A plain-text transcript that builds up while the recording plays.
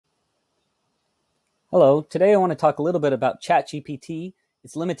Hello, today I want to talk a little bit about ChatGPT,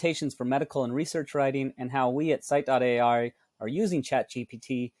 its limitations for medical and research writing, and how we at scite.ai are using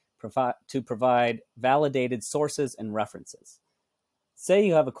ChatGPT to provide validated sources and references. Say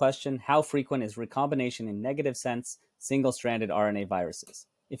you have a question, how frequent is recombination in negative sense single-stranded RNA viruses?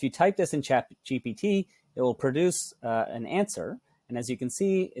 If you type this in ChatGPT, it will produce an answer, and as you can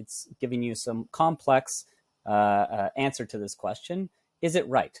see, it's giving you some complex answer to this question. Is it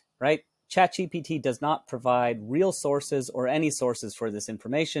right? ChatGPT does not provide real sources or any sources for this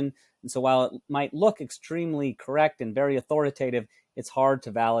information. And so while it might look extremely correct and very authoritative, it's hard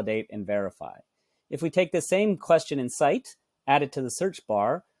to validate and verify. If we take the same question in Scite, add it to the search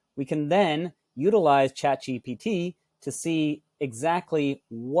bar, we can then utilize ChatGPT to see exactly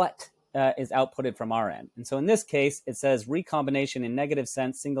what is outputted from our end. And so in this case, it says recombination in negative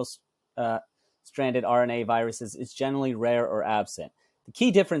sense single-stranded RNA viruses is generally rare or absent. The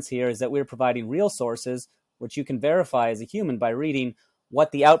key difference here is that we're providing real sources, which you can verify as a human by reading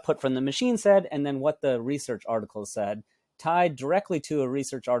what the output from the machine said and then what the research article said, tied directly to a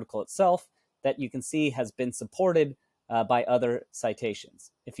research article itself that you can see has been supported by other citations.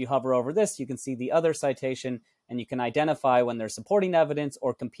 If you hover over this, you can see the other citation and you can identify when there's supporting evidence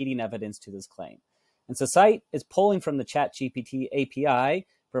or competing evidence to this claim. And so Scite is pulling from the ChatGPT API,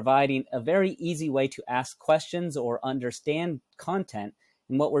 providing a very easy way to ask questions or understand content.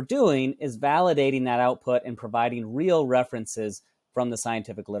 And what we're doing is validating that output and providing real references from the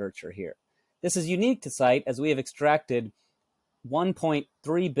scientific literature here. This is unique to Scite as we have extracted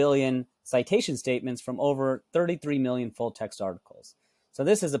 1.3 billion citation statements from over 33 million full text articles. So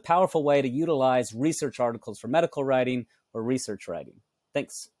this is a powerful way to utilize research articles for medical writing or research writing.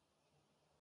 Thanks.